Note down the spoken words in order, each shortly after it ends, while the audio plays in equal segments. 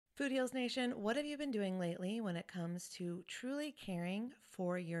Food Heals Nation, what have you been doing lately when it comes to truly caring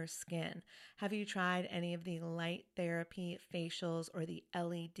for your skin? Have you tried any of the light therapy facials or the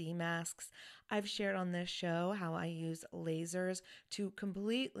LED masks? I've shared on this show how I use lasers to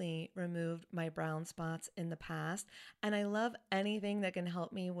completely remove my brown spots in the past, and I love anything that can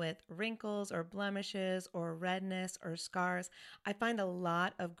help me with wrinkles or blemishes or redness or scars. I find a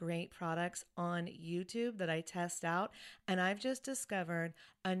lot of great products on YouTube that I test out, and I've just discovered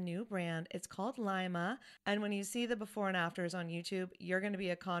a new brand. It's called Lima. And when you see the before and afters on YouTube, you're going to be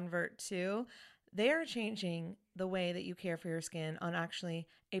a convert too. They are changing the way that you care for your skin on actually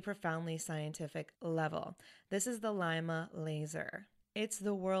a profoundly scientific level. This is the Lima laser. It's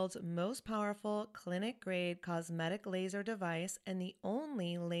the world's most powerful clinic-grade cosmetic laser device and the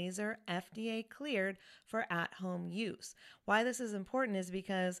only laser FDA cleared for at-home use. Why this is important is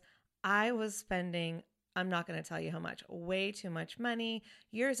because I was spending, I'm not going to tell you how much, way too much money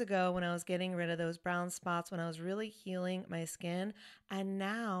years ago when I was getting rid of those brown spots, when I was really healing my skin. And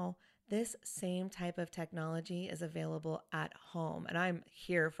now this same type of technology is available at home, and I'm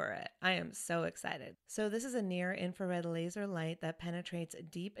here for it. I am so excited. So this is a near-infrared laser light that penetrates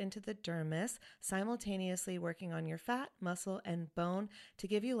deep into the dermis, simultaneously working on your fat, muscle, and bone to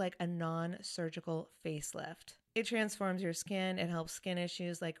give you like a non-surgical facelift. It transforms your skin. It helps skin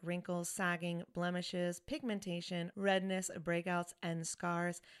issues like wrinkles, sagging, blemishes, pigmentation, redness, breakouts, and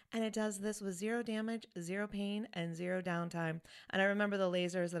scars. And it does this with zero damage, zero pain, and zero downtime. And I remember the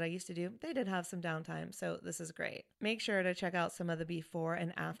lasers that I used to do, they did have some downtime, so this is great. Make sure to check out some of the before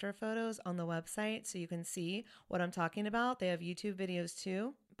and after photos on the website so you can see what I'm talking about. They have YouTube videos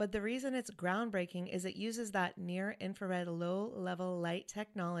too. But the reason it's groundbreaking is it uses that near-infrared low-level light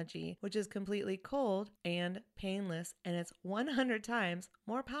technology, which is completely cold and painless, and it's 100 times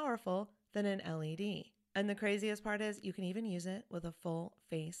more powerful than an LED. And the craziest part is you can even use it with a full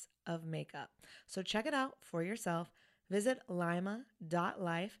face of makeup. So check it out for yourself. Visit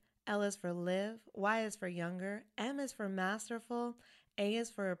lima.life. L is for live, Y is for younger, M is for masterful, A is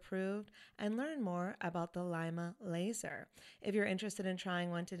for approved, and learn more about the Lima laser. If you're interested in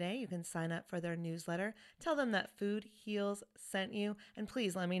trying one today, you can sign up for their newsletter. Tell them that Food Heals sent you, and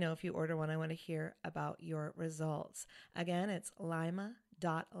please let me know if you order one. I want to hear about your results. Again, it's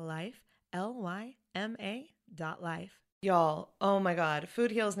lima.life, Lyma.life. Y'all, oh my God,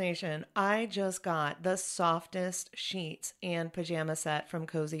 Food Heals Nation, I just got the softest sheets and pajama set from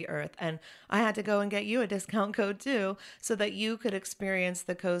Cozy Earth, and I had to go and get you a discount code too so that you could experience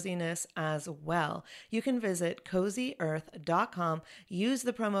the coziness as well. You can visit CozyEarth.com, use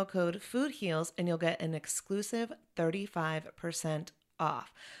the promo code FoodHeals, and you'll get an exclusive 35%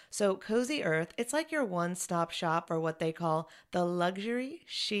 off. So Cozy Earth, it's like your one-stop shop for what they call the luxury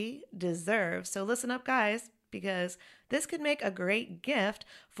she deserves. So listen up, guys, because this could make a great gift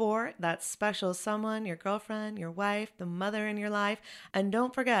for that special someone, your girlfriend, your wife, the mother in your life. And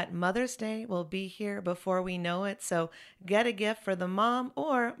don't forget, Mother's Day will be here before we know it. So get a gift for the mom,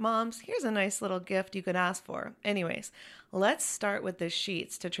 or moms, here's a nice little gift you could ask for. Anyways, let's start with the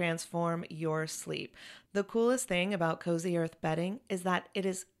sheets to transform your sleep. The coolest thing about Cozy Earth bedding is that it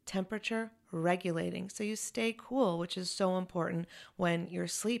is temperature regulating, so you stay cool, which is so important when you're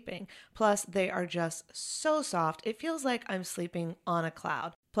sleeping. Plus, they are just so soft. It feels like I'm sleeping on a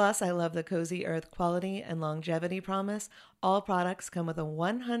cloud. Plus, I love the Cozy Earth quality and longevity promise. All products come with a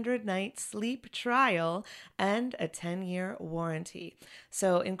 100-night sleep trial and a 10-year warranty.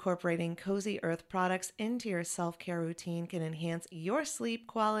 So incorporating Cozy Earth products into your self-care routine can enhance your sleep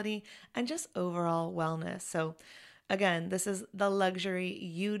quality and just overall wellness. So again, this is the luxury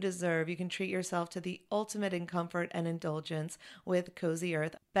you deserve. You can treat yourself to the ultimate in comfort and indulgence with Cozy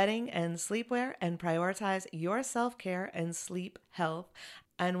Earth bedding and sleepwear, and prioritize your self-care and sleep health.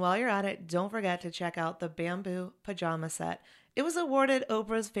 And while you're at it, don't forget to check out the bamboo pajama set. It was awarded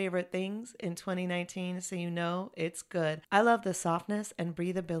Oprah's Favorite Things in 2019, so you know it's good. I love the softness and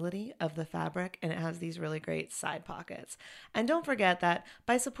breathability of the fabric, and it has these really great side pockets. And don't forget that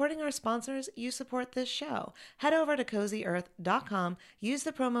by supporting our sponsors, you support this show. Head over to CozyEarth.com, use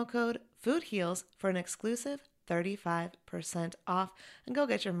the promo code FoodHeals for an exclusive 35% off, and go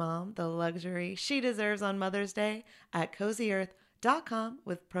get your mom the luxury she deserves on Mother's Day at CozyEarth.com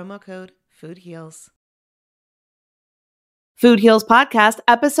with promo code FoodHeals. Food Heals Podcast,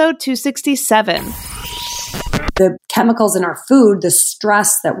 episode 267. the chemicals in our food, the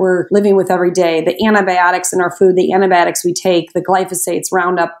stress that we're living with every day, the antibiotics in our food, the antibiotics we take, the glyphosates,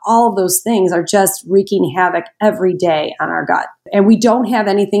 Roundup, all of those things are just wreaking havoc every day on our gut. And we don't have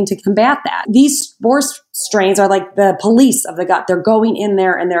anything to combat that. These spore strains are like the police of the gut. They're going in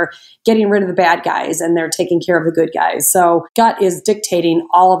there and they're getting rid of the bad guys and they're taking care of the good guys. So gut is dictating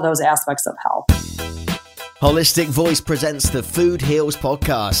all of those aspects of health. Holistic Voice presents the Food Heals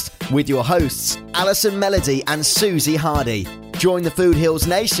podcast with your hosts, Alison Melody and Susie Hardy. Join the Food Heals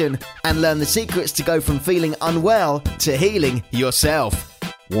Nation and learn the secrets to go from feeling unwell to healing yourself.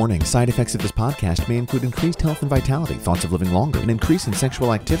 Warning, side effects of this podcast may include increased health and vitality, thoughts of living longer, an increase in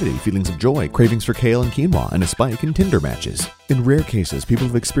sexual activity, feelings of joy, cravings for kale and quinoa, and a spike in Tinder matches. In rare cases, people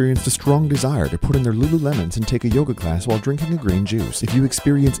have experienced a strong desire to put in their Lululemons and take a yoga class while drinking a green juice. If you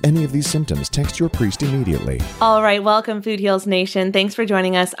experience any of these symptoms, text your priest immediately. All right, welcome Food Heals Nation. Thanks for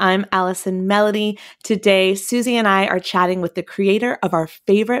joining us. I'm Alison Melody. Today, Susie and I are chatting with the creator of our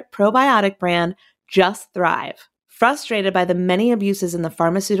favorite probiotic brand, Just Thrive. Frustrated by the many abuses in the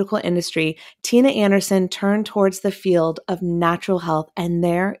pharmaceutical industry, Tina Anderson turned towards the field of natural health, and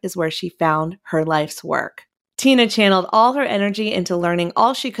there is where she found her life's work. Tina channeled all her energy into learning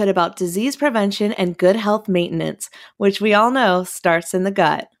all she could about disease prevention and good health maintenance, which we all know starts in the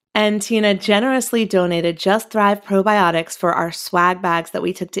gut. And Tina generously donated Just Thrive probiotics for our swag bags that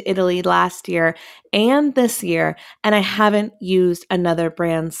we took to Italy last year and this year. And I haven't used another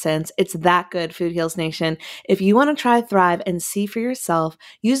brand since. It's that good, Food Heals Nation. If you want to try Thrive and see for yourself,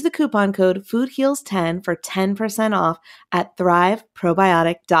 use the coupon code FOODHEALS10 for 10% off at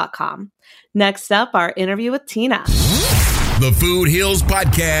thriveprobiotic.com. Next up, our interview with Tina. The Food Heals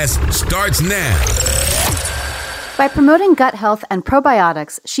podcast starts now. By promoting gut health and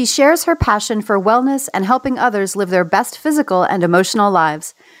probiotics, she shares her passion for wellness and helping others live their best physical and emotional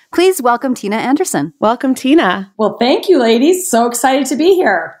lives. Please welcome Tina Anderson. Welcome, Tina. Well, thank you, ladies. So excited to be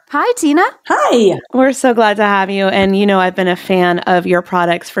here. Hi, Tina. Hi. We're so glad to have you. And you know, I've been a fan of your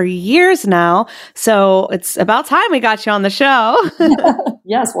products for years now. So it's about time we got you on the show.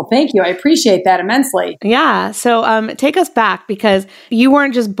 Yes. Well, thank you. I appreciate that immensely. Yeah. So take us back, because you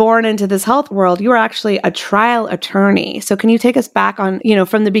weren't just born into this health world. You were actually a trial attorney. So can you take us back on,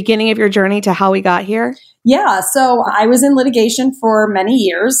 from the beginning of your journey to how we got here? Yeah. So I was in litigation for many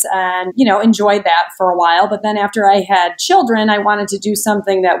years and, enjoyed that for a while. But then after I had children, I wanted to do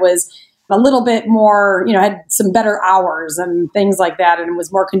something that was a little bit more, had some better hours and things like that, and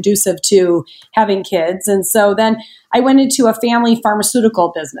was more conducive to having kids. And so then I went into a family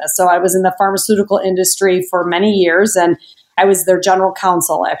pharmaceutical business. So I was in the pharmaceutical industry for many years, and I was their general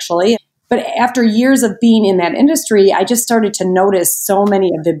counsel, actually. But after years of being in that industry, I just started to notice so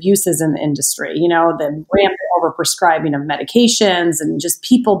many of the abuses in the industry, the rampant overprescribing of medications and just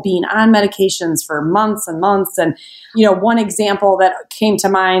people being on medications for months and months. And, one example that came to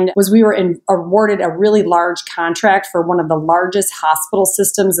mind was we were awarded a really large contract for one of the largest hospital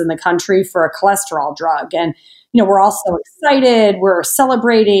systems in the country for a cholesterol drug. And we're all so excited. We're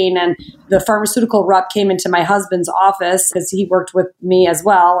celebrating. And the pharmaceutical rep came into my husband's office because he worked with me as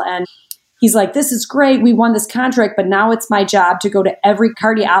well. And he's like, this is great. We won this contract, but now it's my job to go to every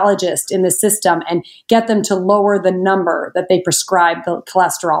cardiologist in the system and get them to lower the number that they prescribe the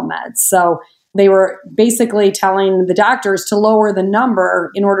cholesterol meds. So they were basically telling the doctors to lower the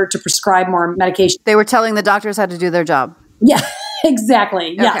number in order to prescribe more medication. They were telling the doctors how to do their job. Yeah,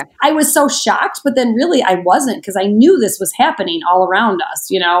 exactly. Yeah. Okay. I was so shocked, but then really I wasn't, because I knew this was happening all around us,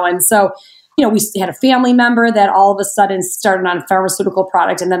 and so we had a family member that all of a sudden started on a pharmaceutical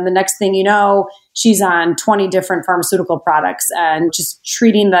product. And then the next thing you know, she's on 20 different pharmaceutical products and just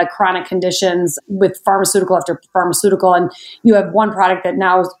treating the chronic conditions with pharmaceutical after pharmaceutical. And you have one product that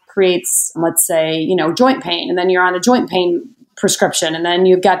now creates, let's say, joint pain. And then you're on a joint pain prescription. And then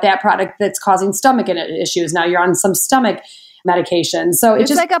you've got that product that's causing stomach issues. Now you're on some stomach medication. So it's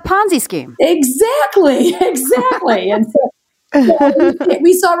just like a Ponzi scheme. Exactly. And so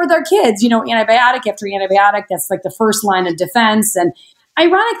we saw it with our kids, antibiotic after antibiotic. That's like the first line of defense. And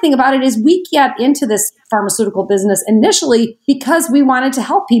ironic thing about it is we get into this pharmaceutical business initially because we wanted to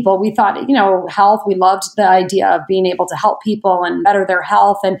help people. We thought, health, we loved the idea of being able to help people and better their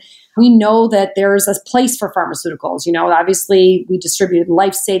health. And we know that there's a place for pharmaceuticals. Obviously we distributed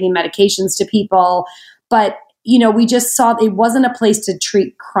life-saving medications to people, but we just saw it wasn't a place to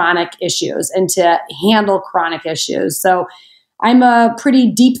treat chronic issues and to handle chronic issues. So I'm a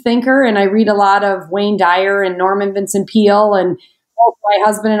pretty deep thinker, and I read a lot of Wayne Dyer and Norman Vincent Peale, and both my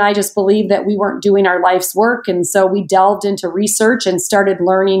husband and I just believed that we weren't doing our life's work. And so we delved into research and started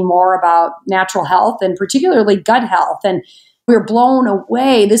learning more about natural health and particularly gut health. And We were blown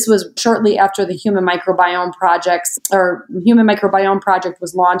away. This was shortly after the Human Microbiome Project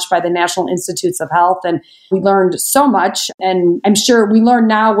was launched by the National Institutes of Health. And we learned so much. And I'm sure we learn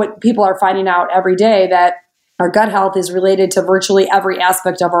now what people are finding out every day, that our gut health is related to virtually every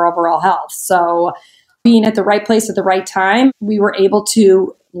aspect of our overall health. So being at the right place at the right time, we were able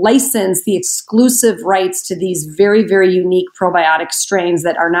to license the exclusive rights to these very, very unique probiotic strains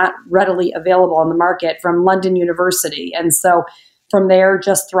that are not readily available on the market from London University. And so from there,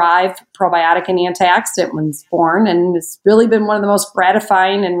 Just Thrive probiotic and antioxidant was born. And it's really been one of the most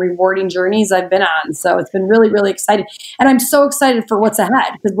gratifying and rewarding journeys I've been on. So it's been really, really exciting. And I'm so excited for what's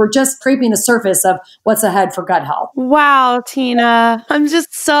ahead, because we're just scraping the surface of what's ahead for gut health. Wow, Tina. I'm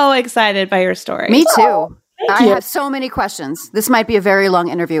just so excited by your story. Me too. Thank you. I have so many questions. This might be a very long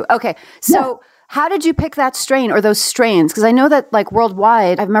interview. Okay. So how did you pick that strain or those strains? Because I know that like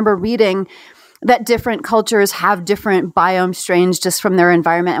worldwide, I remember reading that different cultures have different biome strains just from their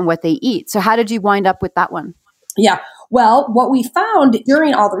environment and what they eat. So how did you wind up with that one? Yeah. Well, what we found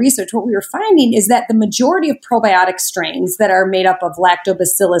during all the research, what we were finding is that the majority of probiotic strains that are made up of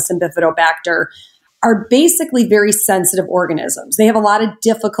lactobacillus and bifidobacter are basically very sensitive organisms. They have a lot of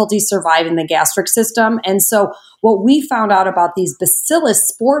difficulty surviving the gastric system. And so what we found out about these bacillus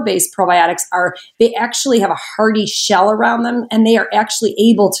spore-based probiotics are they actually have a hardy shell around them, and they are actually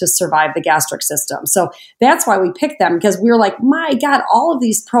able to survive the gastric system. So that's why we picked them, because we were like, my God, all of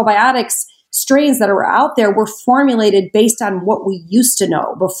these probiotics strains that are out there were formulated based on what we used to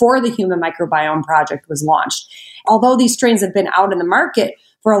know before the Human Microbiome Project was launched. Although these strains have been out in the market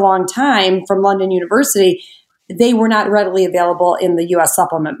for a long time from London University, they were not readily available in the U.S.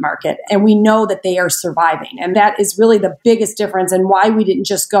 supplement market. And we know that they are surviving. And that is really the biggest difference, and why we didn't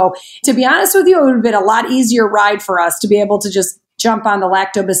just go. To be honest with you, it would have been a lot easier ride for us to be able to just jump on the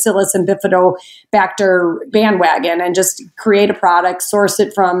lactobacillus and bifidobacter bandwagon and just create a product, source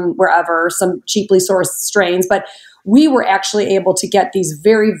it from wherever, some cheaply sourced strains. But we were actually able to get these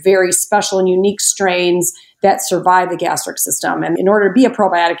very, very special and unique strains that survive the gastric system. And in order to be a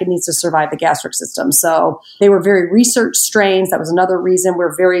probiotic, it needs to survive the gastric system. So they were very research strains. That was another reason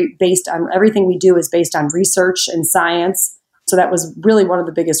we're very based on, everything we do is based on research and science. So that was really one of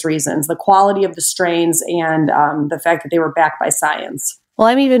the biggest reasons, the quality of the strains and the fact that they were backed by science. Well,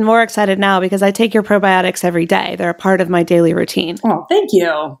 I'm even more excited now because I take your probiotics every day. They're a part of my daily routine. Oh, thank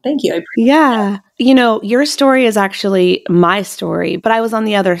you. Thank you. I appreciate Yeah. You know, your story is actually my story, but I was on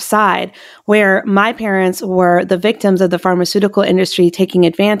the other side where my parents were the victims of the pharmaceutical industry taking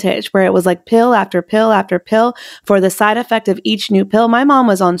advantage, where it was like pill after pill after pill for the side effect of each new pill. My mom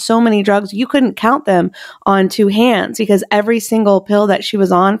was on so many drugs, you couldn't count them on two hands because every single pill that she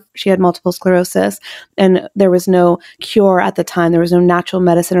was on, she had multiple sclerosis, and there was no cure at the time. There was no natural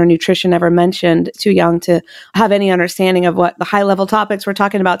medicine or nutrition ever mentioned, too young to have any understanding of what the high level topics we're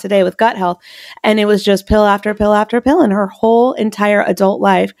talking about today with gut health. And it was just pill after pill after pill. And her whole entire adult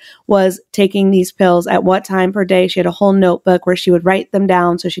life was taking these pills at what time per day. She had a whole notebook where she would write them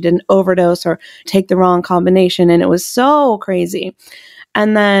down so she didn't overdose or take the wrong combination. And it was so crazy.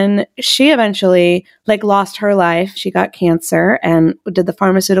 And then she eventually lost her life. She got cancer. And did the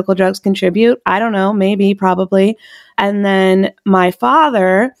pharmaceutical drugs contribute? I don't know, maybe, probably. And then my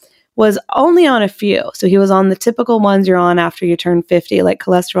father was only on a few. So he was on the typical ones you're on after you turn 50, like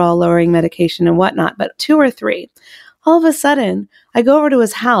cholesterol lowering medication and whatnot, but 2 or 3. All of a sudden, I go over to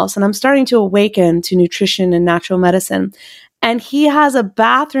his house and I'm starting to awaken to nutrition and natural medicine. And he has a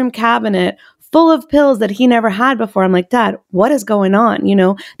bathroom cabinet full of pills that he never had before. I'm like, Dad, what is going on? You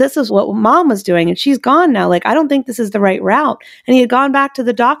know, this is what Mom was doing and she's gone now. I don't think this is the right route. And he had gone back to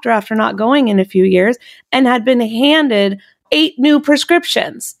the doctor after not going in a few years and had been handed 8 new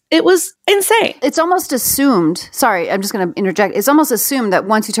prescriptions. It was insane. It's almost assumed, sorry, I'm just going to interject. It's almost assumed that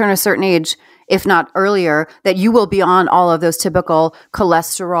once you turn a certain age, if not earlier, that you will be on all of those typical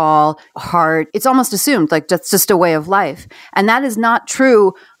cholesterol, heart. It's almost assumed that's just a way of life. And that is not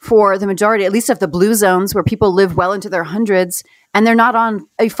true for the majority, at least of the blue zones where people live well into their hundreds and they're not on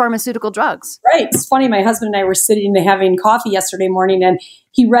pharmaceutical drugs. Right. It's funny. My husband and I were sitting and having coffee yesterday morning and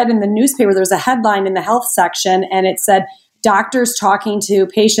he read in the newspaper, there was a headline in the health section and it said, doctors talking to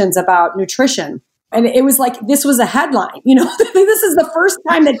patients about nutrition. And it was like, this was a headline, this is the first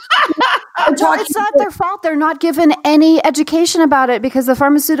time that it's not their fault. They're not given any education about it because the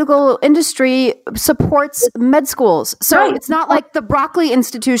pharmaceutical industry supports med schools. So right. It's not like the Broccoli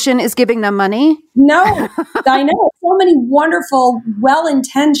Institution is giving them money. No, I know. So many wonderful,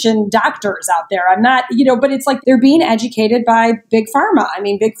 well-intentioned doctors out there. I'm not, but it's like they're being educated by Big Pharma. I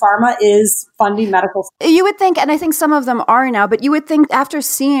mean, Big Pharma is funding medical. You would think, and I think some of them are now, but you would think after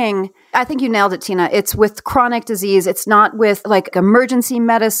seeing I think you nailed it, Tina. It's with chronic disease. It's not with like emergency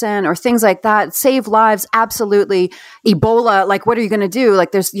medicine or things like that. Save lives, absolutely. Ebola, like what are you going to do? Like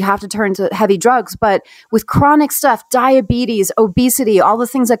you have to turn to heavy drugs. But with chronic stuff, diabetes, obesity, all the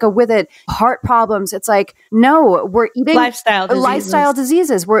things that go with it, heart problems, it's like, no, we're eating lifestyle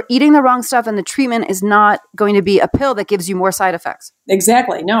diseases. We're eating the wrong stuff, and the treatment is not going to be a pill that gives you more side effects.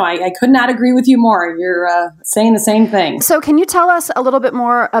 Exactly. No, I could not agree with you more. You're saying the same thing. So can you tell us a little bit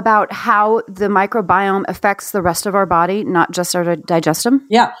more about how the microbiome affects the rest of our body, not just our digestion?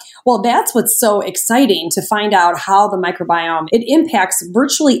 Yeah. Well, that's what's so exciting to find out how the microbiome, it impacts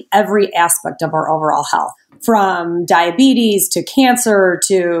virtually every aspect of our overall health, from diabetes to cancer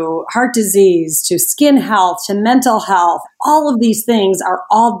to heart disease to skin health to mental health. All of these things are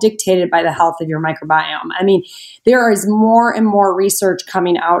all dictated by the health of your microbiome. I mean, there is more and more research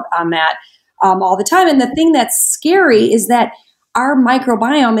coming out on that all the time. And the thing that's scary is that our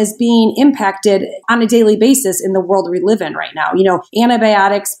microbiome is being impacted on a daily basis in the world we live in right now. You know,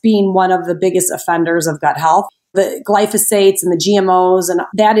 antibiotics being one of the biggest offenders of gut health, the glyphosates and the GMOs, and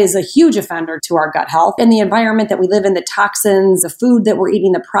that is a huge offender to our gut health. And the environment that we live in, the toxins, the food that we're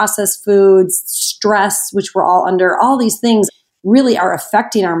eating, the processed foods, stress, which we're all under, all these things really are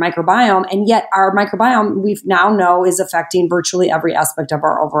affecting our microbiome. And yet our microbiome, we now know, is affecting virtually every aspect of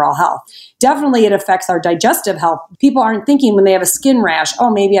our overall health. Definitely it affects our digestive health. People aren't thinking when they have a skin rash, oh,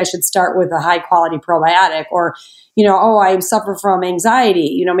 maybe I should start with a high quality probiotic, or, you know, oh, I suffer from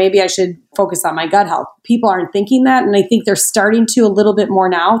anxiety. You know, maybe I should focus on my gut health. People aren't thinking that. And I think they're starting to a little bit more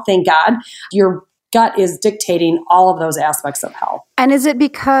now. Thank God. Your gut is dictating all of those aspects of health. And is it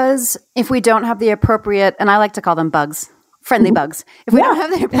because if we don't have the appropriate, and I like to call them bugs, friendly bugs. If we don't have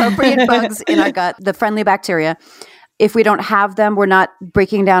the appropriate bugs in our gut, the friendly bacteria, if we don't have them, we're not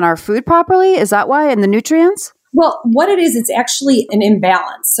breaking down our food properly? Is that why? And the nutrients? Well, what it is, it's actually an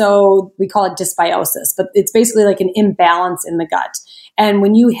imbalance. So we call it dysbiosis, but it's basically like an imbalance in the gut. And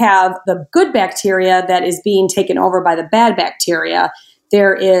when you have the good bacteria that is being taken over by the bad bacteria,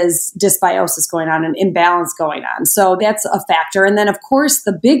 there is dysbiosis going on, an imbalance going on. So that's a factor. And then, of course,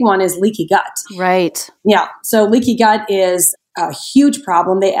 the big one is leaky gut. Right. Yeah. So leaky gut is a huge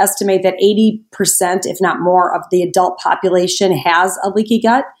problem. They estimate that 80%, if not more, of the adult population has a leaky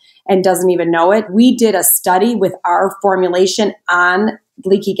gut and doesn't even know it. We did a study with our formulation on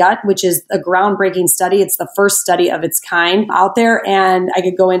leaky gut, which is a groundbreaking study. It's the first study of its kind out there. And I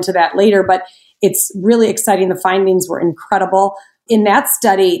could go into that later, but it's really exciting. The findings were incredible. In that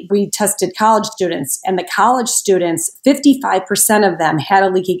study, we tested college students, and the college students, 55% of them had a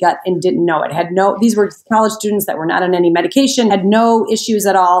leaky gut and didn't know it. These were college students that were not on any medication, had no issues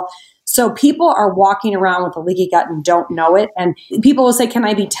at all. So people are walking around with a leaky gut and don't know it. And people will say, can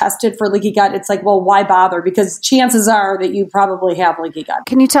I be tested for leaky gut? It's like, well, why bother? Because chances are that you probably have leaky gut.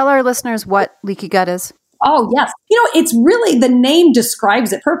 Can you tell our listeners what leaky gut is? Oh, yes. You know, it's really, the name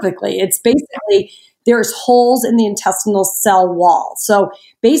describes it perfectly. It's basically, there's holes in the intestinal cell wall. So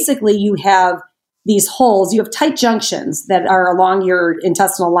basically you have these holes, you have tight junctions that are along your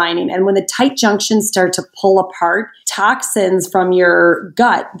intestinal lining. And when the tight junctions start to pull apart, toxins from your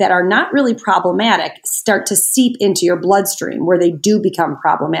gut that are not really problematic start to seep into your bloodstream, where they do become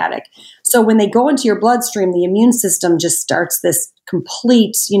problematic. So when they go into your bloodstream, the immune system just starts this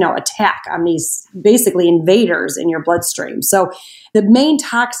complete, attack on these basically invaders in your bloodstream. So the main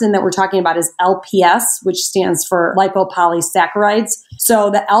toxin that we're talking about is LPS, which stands for lipopolysaccharides. So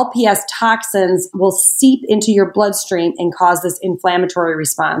the LPS toxins will seep into your bloodstream and cause this inflammatory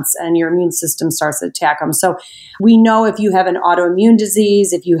response, and your immune system starts to attack them. So we know if you have an autoimmune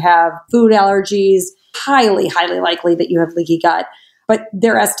disease, if you have food allergies, highly, highly likely that you have leaky gut. But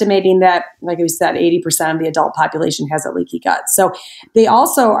they're estimating that, like we said, 80% of the adult population has a leaky gut. So they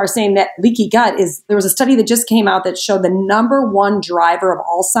also are saying that leaky gut there was a study that just came out that showed the number one driver of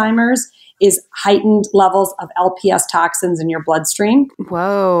Alzheimer's is heightened levels of LPS toxins in your bloodstream.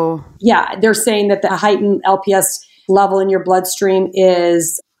 Whoa. Yeah, they're saying that the heightened LPS level in your bloodstream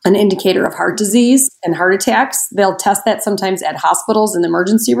is an indicator of heart disease and heart attacks. They'll test that sometimes at hospitals in the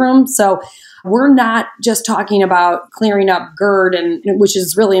emergency room. So we're not just talking about clearing up GERD, which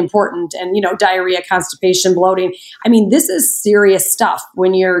is really important, and diarrhea, constipation, bloating. I mean, this is serious stuff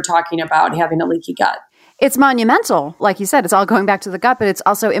when you're talking about having a leaky gut. It's monumental. Like you said, it's all going back to the gut, but it's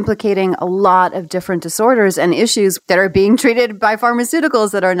also implicating a lot of different disorders and issues that are being treated by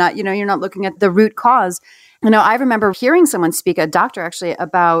pharmaceuticals that are not, you're not looking at the root cause. I remember hearing someone speak, a doctor actually,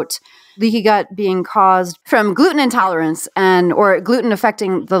 about leaky gut being caused from gluten intolerance or gluten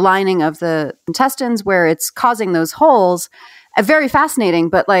affecting the lining of the intestines, where it's causing those holes. Very fascinating,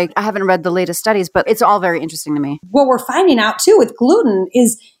 but like I haven't read the latest studies, but it's all very interesting to me. What we're finding out too with gluten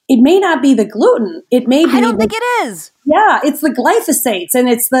is it may not be the gluten. It may be. I don't think it is. Yeah, it's the glyphosates and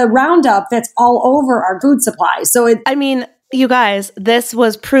it's the Roundup that's all over our food supply. So I mean, you guys, this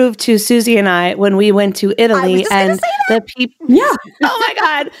was proved to Susie and I when we went to Italy, and the people, oh my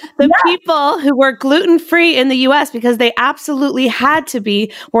God, the people who were gluten-free in the US, because they absolutely had to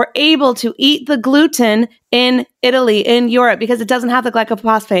be, were able to eat the gluten in Italy, in Europe, because it doesn't have the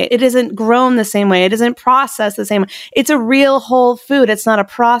glycophosphate. It isn't grown the same way. It isn't processed the same way. It's a real whole food. It's not a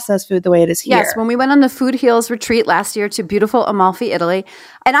processed food the way it is here. Yes, when we went on the Food Heals retreat last year to beautiful Amalfi, Italy,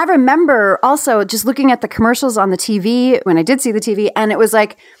 and I remember also just looking at the commercials on the TV when I did see the TV, and it was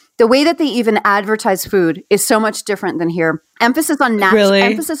like the way that they even advertise food is so much different than here. Emphasis on natural, Really?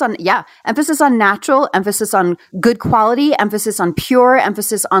 emphasis on natural, emphasis on good quality, emphasis on pure,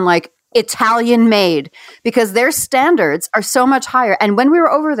 emphasis on like Italian made, because their standards are so much higher. And when we were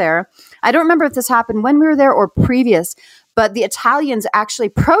over there, I don't remember if this happened when we were there or previous, but the Italians actually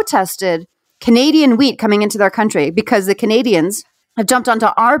protested Canadian wheat coming into their country because the Canadians have jumped onto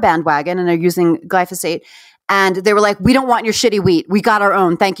our bandwagon and are using glyphosate. And they were like, we don't want your shitty wheat. We got our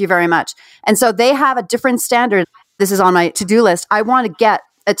own. Thank you very much. And so they have a different standard. This is on my to-do list. I want to get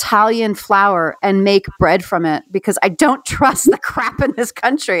Italian flour and make bread from it because I don't trust the crap in this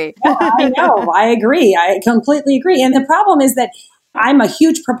country. Yeah, I know. I agree. I completely agree. And the problem is that I'm a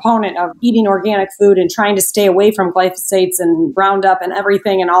huge proponent of eating organic food and trying to stay away from glyphosates and Roundup and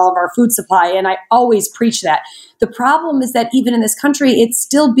everything in all of our food supply. And I always preach that. The problem is that even in this country, it's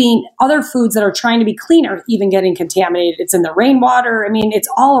still being other foods that are trying to be cleaner, even getting contaminated. It's in the rainwater. I mean, it's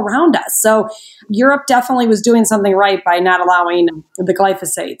all around us. So Europe definitely was doing something right by not allowing the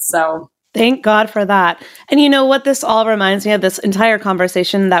glyphosate. So thank God for that. And you know what this all reminds me of, this entire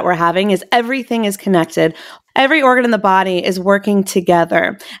conversation that we're having, is everything is connected. Every organ in the body is working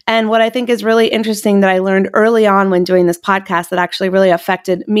together. And what I think is really interesting that I learned early on when doing this podcast that actually really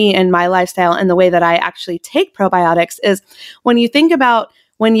affected me and my lifestyle and the way that I actually take probiotics is when you think about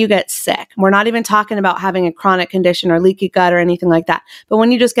when you get sick. We're not even talking about having a chronic condition or leaky gut or anything like that. But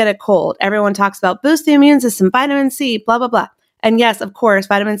when you just get a cold, everyone talks about boost the immune system, vitamin C, blah, blah, blah. And yes, of course,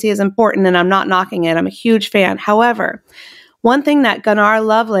 vitamin C is important and I'm not knocking it. I'm a huge fan. However, one thing that Gunnar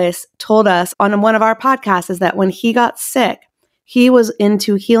Lovelace told us on one of our podcasts is that when he got sick, he was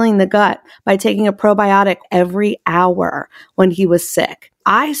into healing the gut by taking a probiotic every hour when he was sick.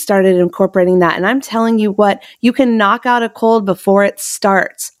 I started incorporating that, and I'm telling you what, you can knock out a cold before it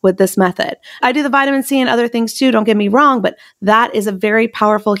starts with this method. I do the vitamin C and other things too, don't get me wrong, but that is a very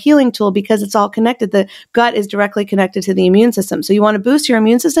powerful healing tool because it's all connected. The gut is directly connected to the immune system. So you want to boost your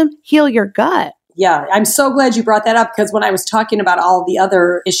immune system, heal your gut. Yeah, I'm so glad you brought that up because when I was talking about all the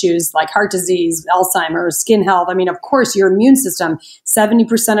other issues like heart disease, Alzheimer's, skin health, I mean, of course, your immune system,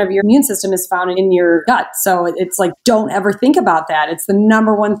 70% of your immune system is found in your gut. So it's like, don't ever think about that. It's the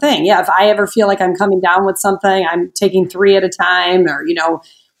number one thing. Yeah, if I ever feel like I'm coming down with something, I'm taking 3 at a time or,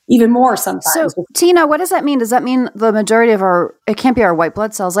 even more sometimes. So, Tina, what does that mean? Does that mean the majority of it can't be our white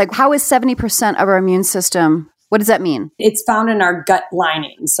blood cells? Like, how is 70% of our immune system? What does that mean? It's found in our gut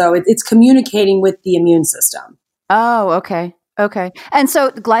lining. So it's communicating with the immune system. Oh, okay. Okay. And so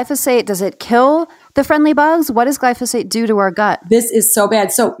glyphosate, does it kill the friendly bugs? What does glyphosate do to our gut? This is so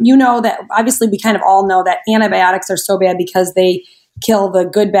bad. So that obviously we kind of all know that antibiotics are so bad because they kill the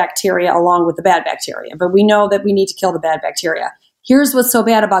good bacteria along with the bad bacteria. But we know that we need to kill the bad bacteria. Here's what's so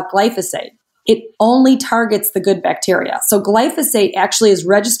bad about glyphosate. It only targets the good bacteria. So glyphosate actually is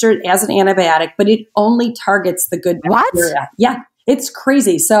registered as an antibiotic, but it only targets the good bacteria. What? Yeah, it's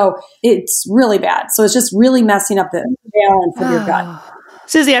crazy. So it's really bad. So it's just really messing up the balance of your gut.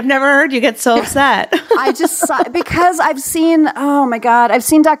 Susie, I've never heard you get so upset. I just saw, because I've seen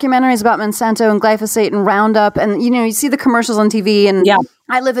documentaries about Monsanto and glyphosate and Roundup, and you see the commercials on TV, and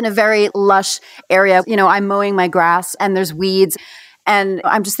I live in a very lush area. I'm mowing my grass and there's weeds. And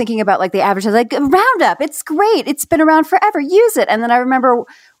I'm just thinking about like the advertising, like Roundup, it's great. It's been around forever. Use it. And then I remember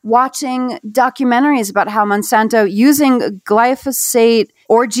watching documentaries about how Monsanto using glyphosate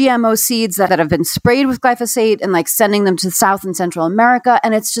or GMO seeds that have been sprayed with glyphosate and like sending them to South and Central America.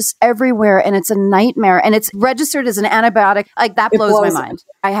 And it's just everywhere. And it's a nightmare. And it's registered as an antibiotic. Like that blows my mind.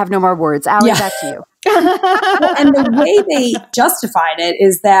 I have no more words. Allie, back to you. And the way they justified it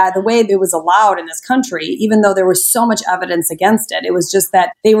is that the way it was allowed in this country, even though there was so much evidence against it, it was just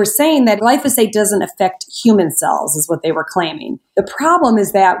that they were saying that glyphosate doesn't affect human cells, is what they were claiming. The problem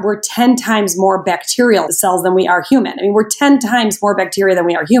is that we're 10 times more bacterial cells than we are human. I mean, we're 10 times more bacteria than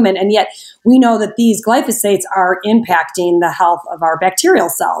we are human, and yet we know that these glyphosates are impacting the health of our bacterial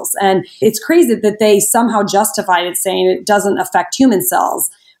cells. And it's crazy that they somehow justified it saying it doesn't affect human cells,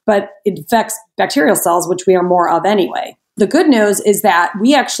 but it affects bacterial cells, which we are more of anyway. The good news is that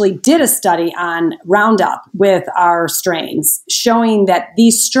we actually did a study on Roundup with our strains, showing that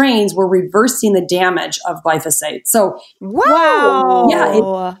these strains were reversing the damage of glyphosate. So, wow.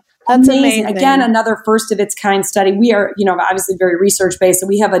 Yeah, that's amazing. Again, another first of its kind study. We are, obviously very research based. So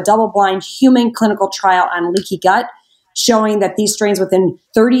we have a double-blind human clinical trial on leaky gut, showing that these strains within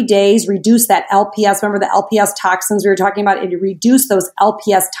 30 days reduce that LPS. Remember the LPS toxins we were talking about? It reduced those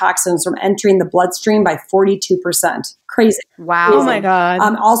LPS toxins from entering the bloodstream by 42%. Crazy. Wow. Crazy. Oh my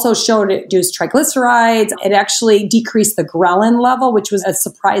God. Also showed it reduced triglycerides. It actually decreased the ghrelin level, which was a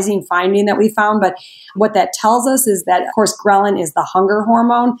surprising finding that we found. But what that tells us is that, of course, ghrelin is the hunger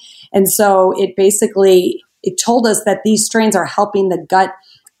hormone. And so it told us that these strains are helping the gut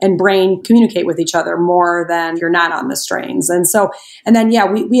and brain communicate with each other more than you're not on the strains. And then,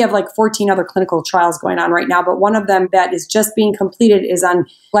 we have like 14 other clinical trials going on right now, but one of them that is just being completed is on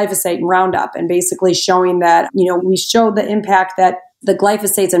glyphosate and Roundup, and basically showing that, we showed the impact that the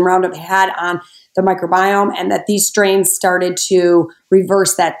glyphosates and Roundup had on the microbiome, and that these strains started to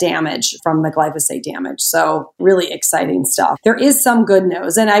reverse that damage from the glyphosate damage. So really exciting stuff. There is some good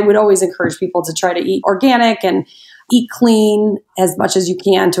news, and I would always encourage people to try to eat organic and eat clean as much as you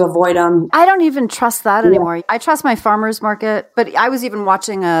can to avoid them. I don't even trust that anymore. I trust my farmer's market, but I was even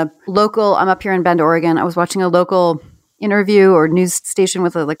watching I'm up here in Bend, Oregon. I was watching a local interview or news station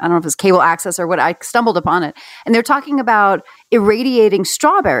with I don't know if it's cable access or what. I stumbled upon it. And they're talking about irradiating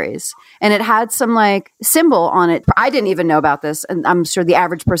strawberries. And it had some symbol on it. I didn't even know about this. And I'm sure the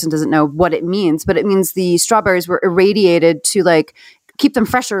average person doesn't know what it means, but it means the strawberries were irradiated to keep them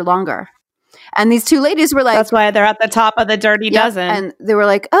fresher longer. And these two ladies were like, that's why they're at the top of the dirty dozen. And they were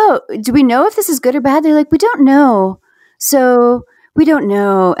like, oh, do we know if this is good or bad? They're like, we don't know. So we don't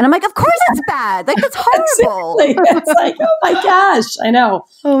know. And I'm like, of course it's bad. That's horrible. Exactly. It's oh my gosh, I know.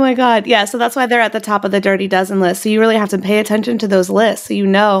 Oh my God. Yeah. So that's why they're at the top of the dirty dozen list. So you really have to pay attention to those lists.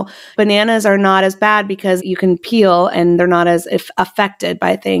 So bananas are not as bad because you can peel and they're not as affected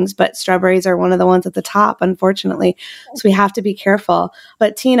by things, but strawberries are one of the ones at the top, unfortunately. So we have to be careful.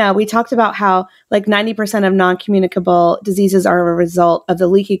 But Tina, we talked about how 90% of non-communicable diseases are a result of the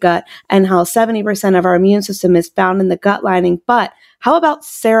leaky gut, and how 70% of our immune system is found in the gut lining. But how about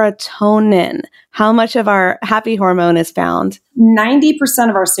serotonin? How much of our happy hormone is found? 90%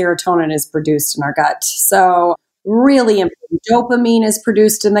 of our serotonin is produced in our gut. So really important. Dopamine is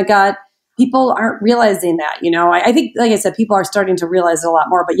produced in the gut. People aren't realizing that, I think, like I said, people are starting to realize it a lot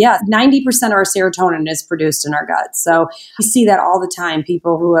more. But 90% of our serotonin is produced in our gut. So we see that all the time.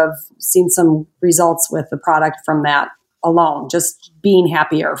 People who have seen some results with the product from that alone, just being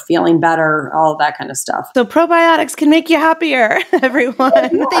happier, feeling better, all of that kind of stuff. So probiotics can make you happier, everyone.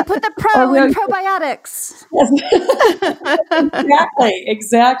 They put the pro in probiotics.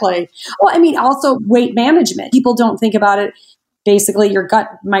 Exactly. Well, also weight management. People don't think about it. Basically, your gut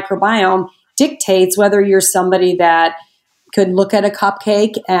microbiome dictates whether you're somebody that could look at a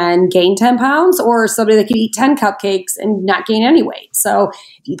cupcake and gain 10 pounds or somebody that could eat 10 cupcakes and not gain any weight. So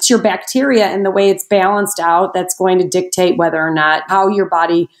it's your bacteria and the way it's balanced out that's going to dictate whether or not how your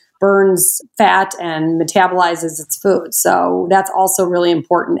body burns fat and metabolizes its food. So that's also really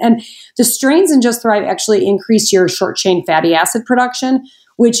important. And the strains in Just Thrive actually increase your short chain fatty acid production,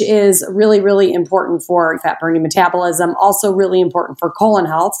 which is really, really important for fat burning metabolism, also really important for colon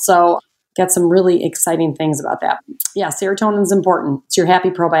health. So got some really exciting things about that. Yeah, serotonin is important. It's your happy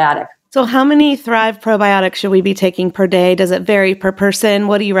probiotic. So how many Thrive probiotics should we be taking per day? Does it vary per person?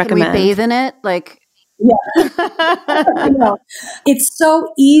 What do you recommend? Can we bathe in it? Yeah. It's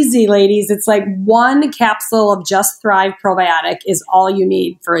so easy, ladies. It's one capsule of Just Thrive probiotic is all you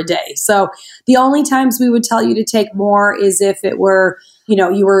need for a day. So the only times we would tell you to take more is if it were,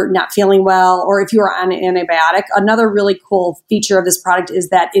 you were not feeling well, or if you were on an antibiotic. Another really cool feature of this product is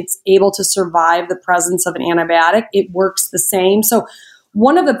that it's able to survive the presence of an antibiotic. It works the same. So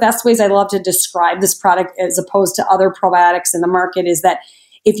one of the best ways I love to describe this product as opposed to other probiotics in the market is that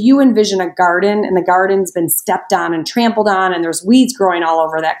if you envision a garden and the garden's been stepped on and trampled on and there's weeds growing all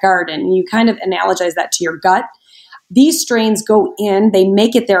over that garden, and you kind of analogize that to your gut, these strains go in, they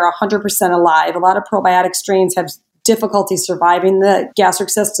make it there 100% alive. A lot of probiotic strains have difficulty surviving the gastric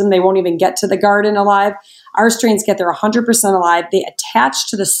system. They won't even get to the garden alive. Our strains get there 100% alive. They attach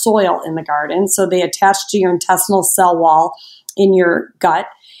to the soil in the garden. So they attach to your intestinal cell wall in your gut.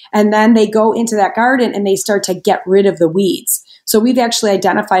 And then they go into that garden and they start to get rid of the weeds. So we've actually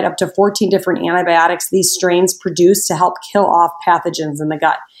identified up to 14 different antibiotics these strains produce to help kill off pathogens in the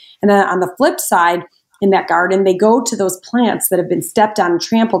gut. And then on the flip side, in that garden, they go to those plants that have been stepped on and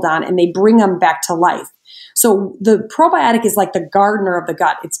trampled on, and they bring them back to life. So the probiotic is like the gardener of the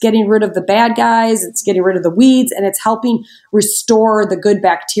gut. It's getting rid of the bad guys, it's getting rid of the weeds, and it's helping restore the good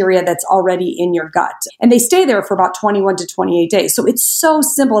bacteria that's already in your gut. And they stay there for about 21 to 28 days. So it's so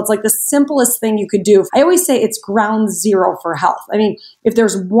simple. It's like the simplest thing you could do. I always say it's ground zero for health. I mean, if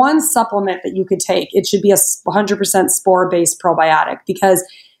there's one supplement that you could take, it should be a 100% spore-based probiotic, because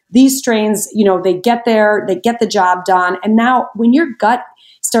these strains, they get there, they get the job done. And now when your gut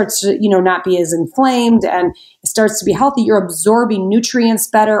starts to, not be as inflamed and it starts to be healthy, you're absorbing nutrients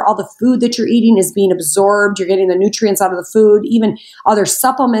better. All the food that you're eating is being absorbed. You're getting the nutrients out of the food. Even other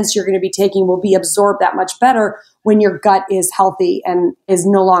supplements you're going to be taking will be absorbed that much better when your gut is healthy and is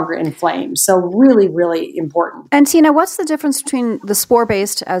no longer inflamed. So really, really important. And Tina, what's the difference between the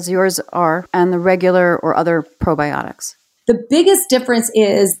spore-based, as yours are, and the regular or other probiotics? The biggest difference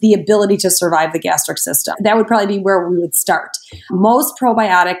is the ability to survive the gastric system. That would probably be where we would start. Most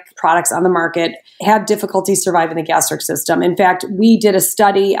probiotic products on the market have difficulty surviving the gastric system. In fact, we did a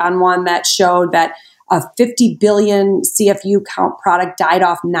study on one that showed that a 50 billion CFU count product died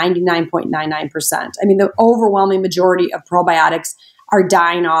off 99.99%. I mean, the overwhelming majority of probiotics are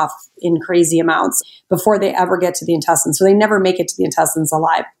dying off in crazy amounts before they ever get to the intestines. So they never make it to the intestines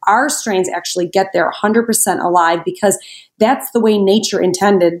alive. Our strains actually get there 100% alive because that's the way nature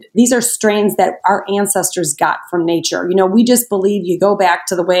intended. These are strains that our ancestors got from nature. We just believe you go back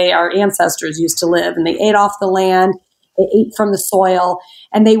to the way our ancestors used to live, and they ate off the land, they ate from the soil,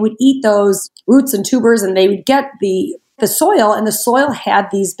 and they would eat those roots and tubers, and they would get the soil, and the soil had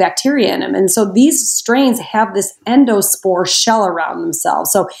these bacteria in them. And so these strains have this endospore shell around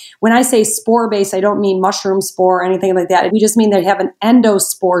themselves. So when I say spore-based, I don't mean mushroom spore or anything like that. We just mean they have an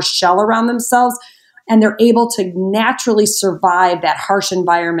endospore shell around themselves, and they're able to naturally survive that harsh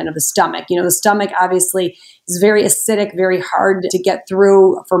environment of the stomach. The stomach obviously is very acidic, very hard to get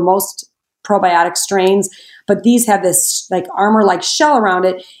through for most probiotic strains, but these have this like armor-like shell around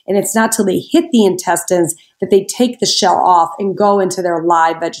it, and it's not till they hit the intestines that they take the shell off and go into their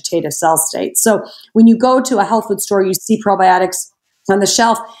live vegetative cell state. So when you go to a health food store, you see probiotics on the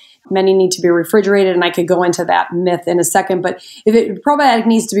shelf. Many need to be refrigerated, and I could go into that myth in a second. But if a probiotic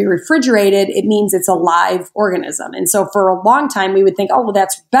needs to be refrigerated, it means it's a live organism. And so for a long time, we would think, oh, well,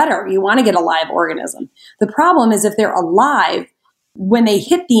 that's better. You want to get a live organism. The problem is if they're alive, when they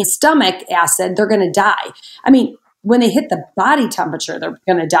hit the stomach acid, they're going to die. I mean, when they hit the body temperature, they're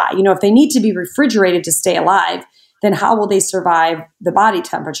going to die. If they need to be refrigerated to stay alive, then how will they survive the body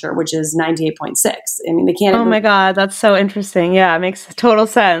temperature, which is 98.6? I mean, they can't. Oh my God, that's so interesting. Yeah, it makes total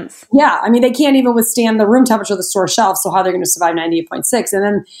sense. Yeah, I mean, they can't even withstand the room temperature of the store shelf. So how are they going to survive 98.6? And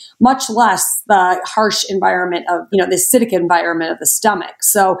then much less the harsh environment of, the acidic environment of the stomach.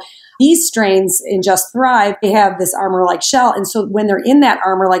 So these strains in Just Thrive, they have this armor-like shell. And so when they're in that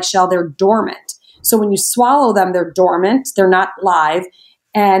armor-like shell, they're dormant. So when you swallow them, they're dormant. They're not live.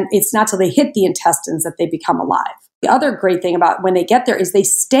 And it's not till they hit the intestines that they become alive. The other great thing about when they get there is they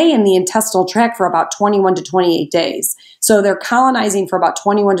stay in the intestinal tract for about 21 to 28 days. So they're colonizing for about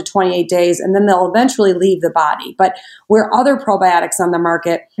 21 to 28 days, and then they'll eventually leave the body. But where other probiotics on the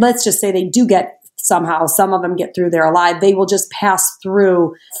market, let's just say they do get somehow, some of them get through there alive, they will just pass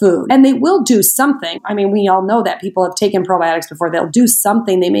through food. And they will do something. I mean, we all know that people have taken probiotics before. They'll do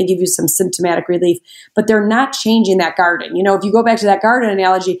something. They may give you some symptomatic relief, but they're not changing that garden. If you go back to that garden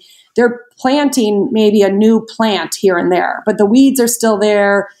analogy, they're planting maybe a new plant here and there, but the weeds are still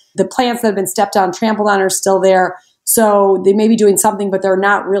there. The plants that have been stepped on, trampled on are still there. So they may be doing something, but they're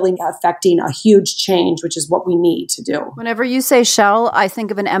not really affecting a huge change, which is what we need to do. Whenever you say shell, I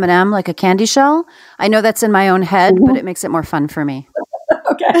think of an M&M, like a candy shell. I know that's in my own head, but it makes it more fun for me.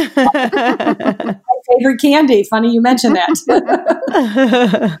 Okay. My favorite candy. Funny you mentioned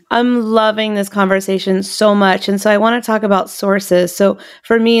that. I'm loving this conversation so much. And so I want to talk about sources. So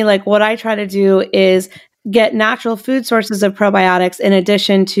for me, like what I try to do is get natural food sources of probiotics in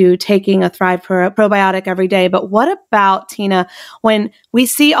addition to taking a Thrive probiotic every day. But what about, Tina, when we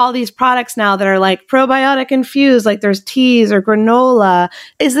see all these products now that are like probiotic infused, like there's teas or granola,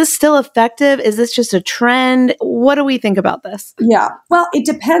 is this still effective? Is this just a trend? What do we think about this? Yeah, well, it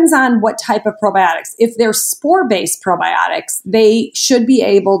depends on what type of probiotics. If they're spore-based probiotics, they should be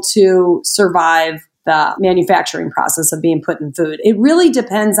able to survive the manufacturing process of being put in food. It really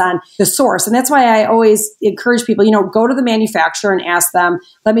depends on the source. And that's why I always encourage people, go to the manufacturer and ask them,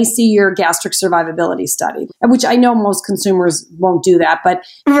 let me see your gastric survivability study, which I know most consumers won't do that. But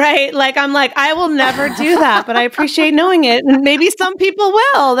right. I'm like, I will never do that, but I appreciate knowing it. And maybe some people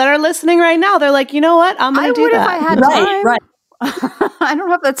will that are listening right now. They're like, you know what? I'm going to do that. If I had time. Right. I don't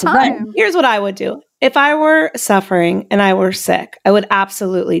have the time. Right. Here's what I would do. If I were suffering and I were sick, I would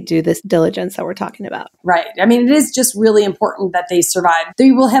absolutely do this diligence that we're talking about. Right. I mean, it is just really important that they survive.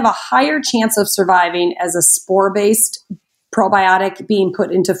 They will have a higher chance of surviving as a spore-based probiotic being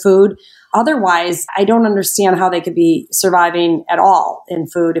put into food. Otherwise, I don't understand how they could be surviving at all in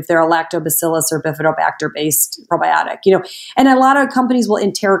food if they're a lactobacillus or bifidobacter-based probiotic. And a lot of companies will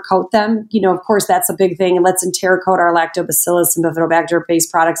enterocoat them. Of course, that's a big thing. And let's enterocoat our lactobacillus and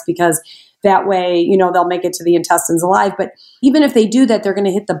bifidobacter-based products because that way, they'll make it to the intestines alive. But even if they do that, they're going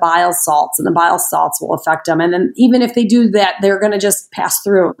to hit the bile salts, and the bile salts will affect them. And then even if they do that, they're going to just pass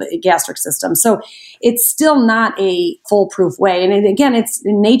through the gastric system. So it's still not a foolproof way. And again, it's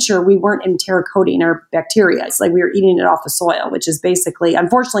in nature, we weren't enterocoating our bacteria. It's like we were eating it off the soil, which is basically,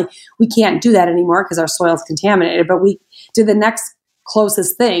 unfortunately, we can't do that anymore because our soil is contaminated. But we did the next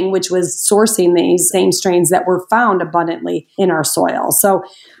closest thing, which was sourcing these same strains that were found abundantly in our soil. So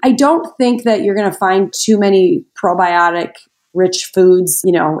I don't think that you're going to find too many probiotic rich foods,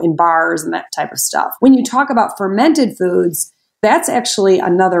 in bars and that type of stuff. When you talk about fermented foods, that's actually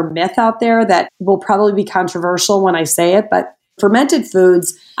another myth out there that will probably be controversial when I say it, but fermented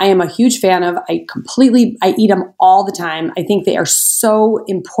foods, I am a huge fan of. I eat them all the time. I think they are so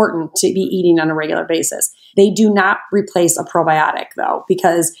important to be eating on a regular basis. They do not replace a probiotic though,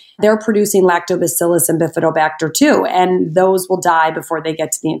 because they're producing lactobacillus and bifidobacter too, and those will die before they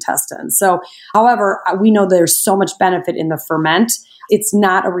get to the intestines. So, however, we know there's so much benefit in the ferment. It's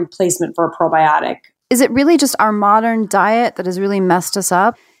not a replacement for a probiotic. Is it really just our modern diet that has really messed us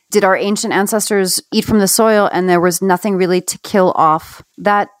up? Did our ancient ancestors eat from the soil and there was nothing really to kill off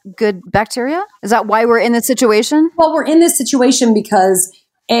that good bacteria? Is that why we're in this situation? Well, we're in this situation because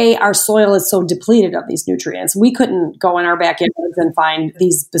our soil is so depleted of these nutrients. We couldn't go in our backyards and find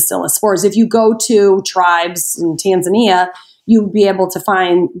these bacillus spores. If you go to tribes in Tanzania, you'd be able to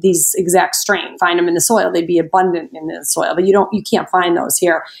find these exact strain, find them in the soil. They'd be abundant in the soil, but you can't find those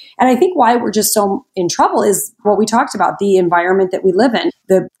here. And I think why we're just so in trouble is what we talked about, the environment that we live in,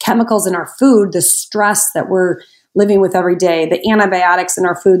 the chemicals in our food, the stress that we're living with every day, the antibiotics in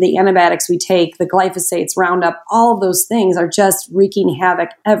our food, the antibiotics we take, the glyphosates, Roundup, all of those things are just wreaking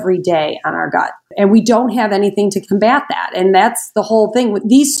havoc every day on our gut. And we don't have anything to combat that. And that's the whole thing.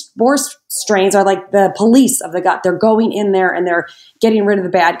 These spore strains are like the police of the gut. They're going in there and they're getting rid of the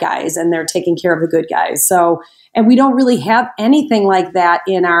bad guys and they're taking care of the good guys. So, and we don't really have anything like that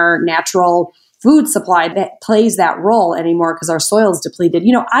in our natural food supply that plays that role anymore because our soil is depleted.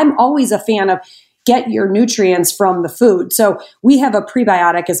 I'm always a fan of get your nutrients from the food. So we have a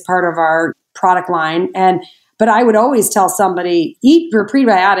prebiotic as part of our product line. But I would always tell somebody, eat your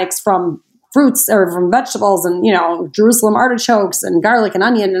prebiotics from fruits or from vegetables and, Jerusalem artichokes and garlic and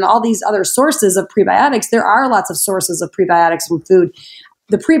onion and all these other sources of prebiotics. There are lots of sources of prebiotics from food.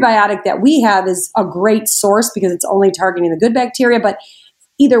 The prebiotic that we have is a great source because it's only targeting the good bacteria. But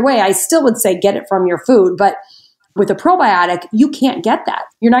either way, I still would say get it from your food. But with a probiotic, you can't get that.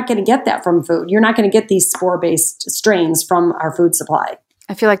 You're not going to get that from food. You're not going to get these spore-based strains from our food supply.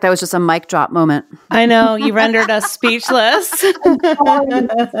 I feel like that was just a mic drop moment. I know. You rendered us speechless. Sorry.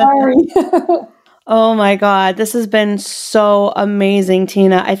 Oh my God. This has been so amazing,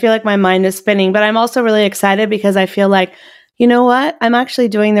 Tina. I feel like my mind is spinning, but I'm also really excited because I feel like, you know what? I'm actually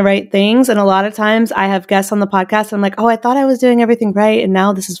doing the right things. And a lot of times I have guests on the podcast. And I'm like, oh, I thought I was doing everything right. And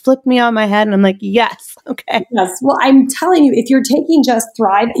now this has flipped me on my head. And I'm like, yes. Okay. Yes. Well, I'm telling you, if you're taking Just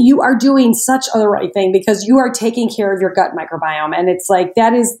Thrive, you are doing such a right thing because you are taking care of your gut microbiome. And it's like,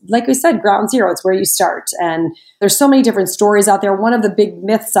 that is, like we said, ground zero. It's where you start. And there's so many different stories out there. One of the big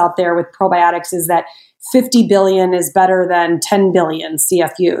myths out there with probiotics is that 50 billion is better than 10 billion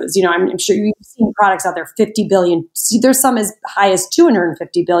CFUs. I'm sure you've seen products out there, 50 billion. There's some as high as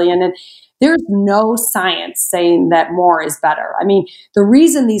 250 billion. And there's no science saying that more is better. I mean, the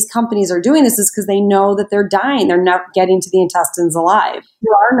reason these companies are doing this is because they know that they're dying. They're not getting to the intestines alive.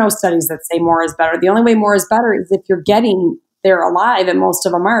 There are no studies that say more is better. The only way more is better is if you're getting there alive, and most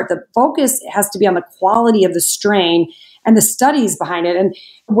of them aren't. The focus has to be on the quality of the strain and the studies behind it. And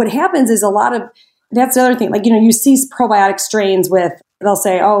what happens is that's the other thing. Like, you see probiotic strains they'll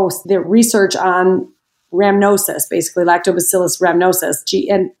say, oh, the research on rhamnosus, basically lactobacillus rhamnosus,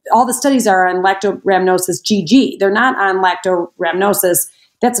 and all the studies are on lactorhamnosus GG. They're not on lactorhamnosus.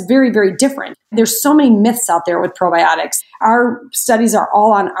 That's very, very different. There's so many myths out there with probiotics. Our studies are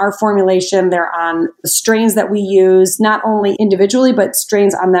all on our formulation. They're on the strains that we use, not only individually, but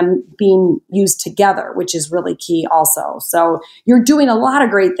strains on them being used together, which is really key also. So you're doing a lot of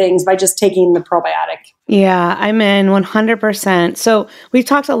great things by just taking the probiotic. Yeah, I'm in 100%. So we've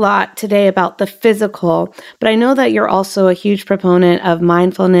talked a lot today about the physical, but I know that you're also a huge proponent of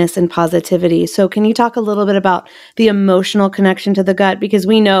mindfulness and positivity. So can you talk a little bit about the emotional connection to the gut? Because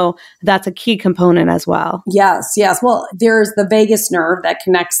we know that's a key component as well. Yes. Well, there's the vagus nerve that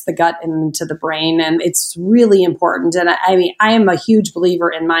connects the gut into the brain, and it's really important. And I am a huge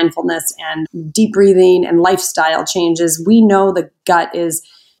believer in mindfulness and deep breathing and lifestyle changes. We know the gut is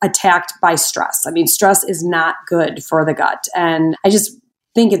attacked by stress. Stress is not good for the gut. And I just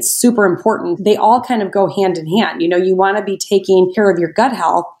think it's super important. They all kind of go hand in hand. You want to be taking care of your gut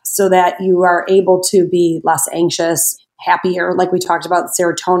health so that you are able to be less anxious, happier, like we talked about,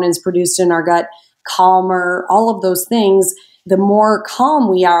 serotonin is produced in our gut, calmer, all of those things. The more calm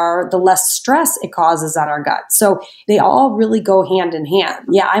we are, the less stress it causes on our gut. So they all really go hand in hand.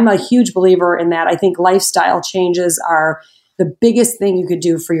 Yeah, I'm a huge believer in that. I think lifestyle changes are the biggest thing you could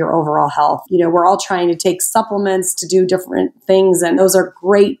do for your overall health. We're all trying to take supplements to do different things, and those are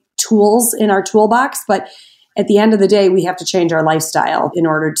great tools in our toolbox. But at the end of the day, we have to change our lifestyle in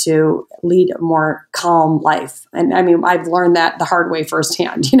order to lead a more calm life. And I've learned that the hard way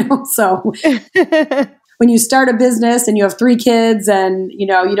firsthand, so when you start a business and you have 3 kids and, you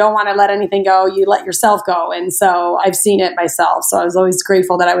don't want to let anything go, you let yourself go. And so I've seen it myself. So I was always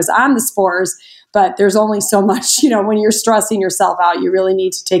grateful that I was on the spores, but there's only so much, when you're stressing yourself out, you really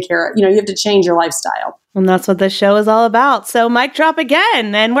need to take care of, you have to change your lifestyle. And that's what this show is all about. So mic drop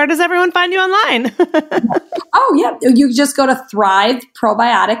again. And where does everyone find you online? Oh, yeah. You just go to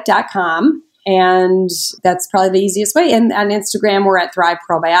thriveprobiotic.com. And that's probably the easiest way. And on Instagram, we're at Thrive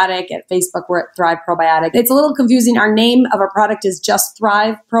Probiotic. At Facebook, we're at Thrive Probiotic. It's a little confusing. Our name of our product is just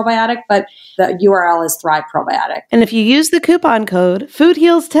Thrive Probiotic, but the URL is Thrive Probiotic. And if you use the coupon code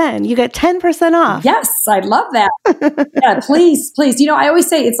FoodHeals10, you get 10% off. Yes, I'd love that. Yeah, please. I always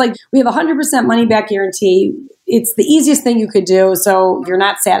say it's like we have 100% money back guarantee. It's the easiest thing you could do. So you're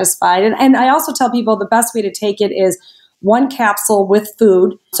not satisfied. And I also tell people the best way to take it is 1 capsule with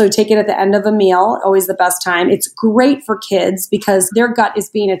food. So take it at the end of a meal, always the best time. It's great for kids because their gut is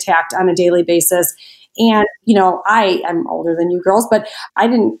being attacked on a daily basis. And, I'm older than you girls, but I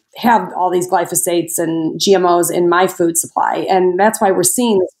didn't have all these glyphosates and GMOs in my food supply. And that's why we're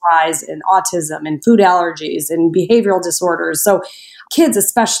seeing this rise in autism and food allergies and behavioral disorders. So kids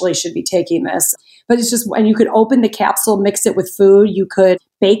especially should be taking this. But it's just, and you could open the capsule, mix it with food. You could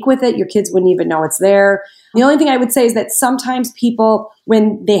bake with it. Your kids wouldn't even know it's there. The only thing I would say is that sometimes people,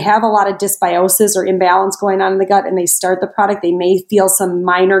 when they have a lot of dysbiosis or imbalance going on in the gut and they start the product, they may feel some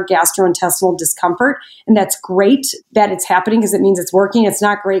minor gastrointestinal discomfort. And that's great that it's happening because it means it's working. It's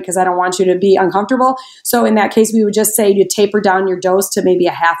not great because I don't want you to be uncomfortable. So in that case, we would just say you taper down your dose to maybe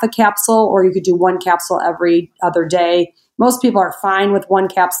a half a capsule, or you could do 1 capsule every other day. Most people are fine with 1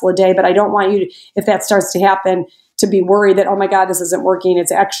 capsule a day, but I don't want you to, if that starts to happen, to be worried that, oh my God, this isn't working.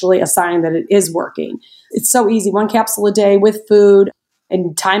 It's actually a sign that it is working. It's so easy. 1 capsule a day with food,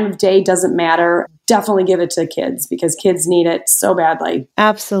 and time of day doesn't matter. Definitely give it to kids because kids need it so badly.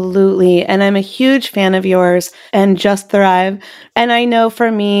 Absolutely. And I'm a huge fan of yours and Just Thrive. And I know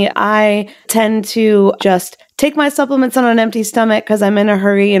for me, I tend to just take my supplements on an empty stomach because I'm in a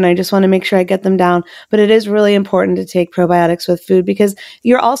hurry and I just want to make sure I get them down. But it is really important to take probiotics with food because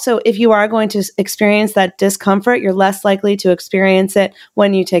you're also, if you are going to experience that discomfort, you're less likely to experience it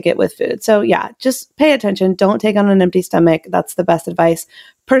when you take it with food. So yeah, just pay attention. Don't take on an empty stomach. That's the best advice.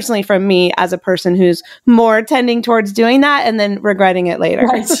 Personally, from me as a person who's more tending towards doing that and then regretting it later.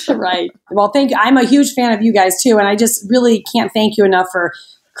 Right. Well, thank you. I'm a huge fan of you guys too. And I just really can't thank you enough for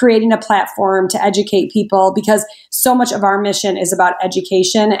creating a platform to educate people because so much of our mission is about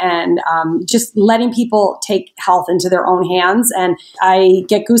education and just letting people take health into their own hands. And I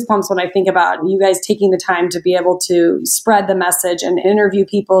get goosebumps when I think about you guys taking the time to be able to spread the message and interview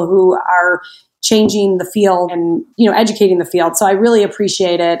people who are changing the field and, educating the field. So I really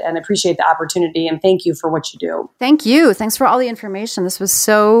appreciate it and appreciate the opportunity. And thank you for what you do. Thank you. Thanks for all the information. This was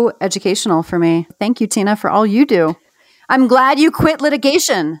so educational for me. Thank you, Tina, for all you do. I'm glad you quit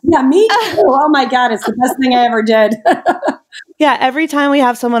litigation. Yeah, me too. Oh my God, it's the best thing I ever did. Yeah, every time we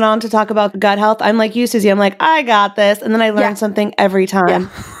have someone on to talk about gut health, I'm like you, Susie. I'm like, I got this. And then I learn something every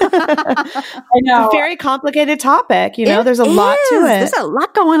time. I know. It's a very complicated topic. There's a lot to it. There's a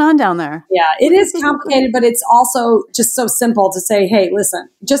lot going on down there. Yeah, it is complicated, but it's also just so simple to say, hey, listen,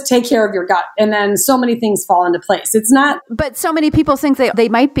 just take care of your gut. And then so many things fall into place. It's not. But so many people think they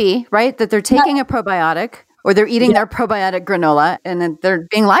might be, right? That they're taking a probiotic or they're eating their probiotic granola and then they're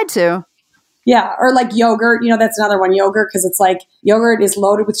being lied to. Yeah. Or like yogurt, that's another one, yogurt, because it's like yogurt is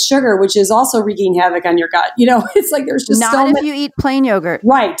loaded with sugar, which is also wreaking havoc on your gut. It's like there's just Not if you eat plain yogurt.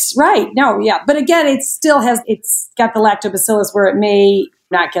 Right. No, yeah. But again, it's got the lactobacillus where it may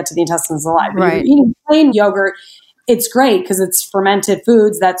not get to the intestines alive. But Right. if you're eating plain yogurt, it's great because it's fermented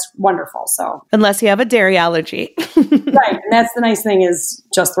foods. That's wonderful. So Unless you have a dairy allergy. right. And that's the nice thing is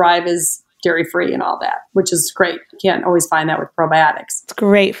Just Thrive is dairy-free and all that, which is great. You can't always find that with probiotics. It's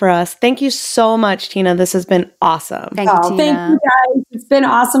great for us. Thank you so much, Tina. This has been awesome. Thank you, Tina. Thank you, guys. It's been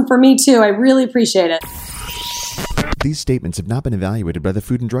awesome for me, too. I really appreciate it. These statements have not been evaluated by the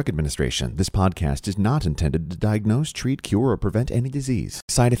Food and Drug Administration. This podcast is not intended to diagnose, treat, cure, or prevent any disease.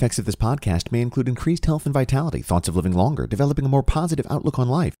 Side effects of this podcast may include increased health and vitality, thoughts of living longer, developing a more positive outlook on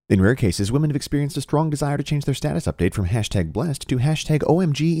life. In rare cases, women have experienced a strong desire to change their status update from #blessed to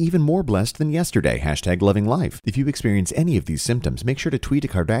 #OMG even more blessed than yesterday, #loving life. If you experience any of these symptoms, make sure to tweet a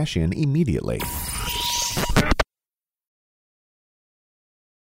Kardashian immediately.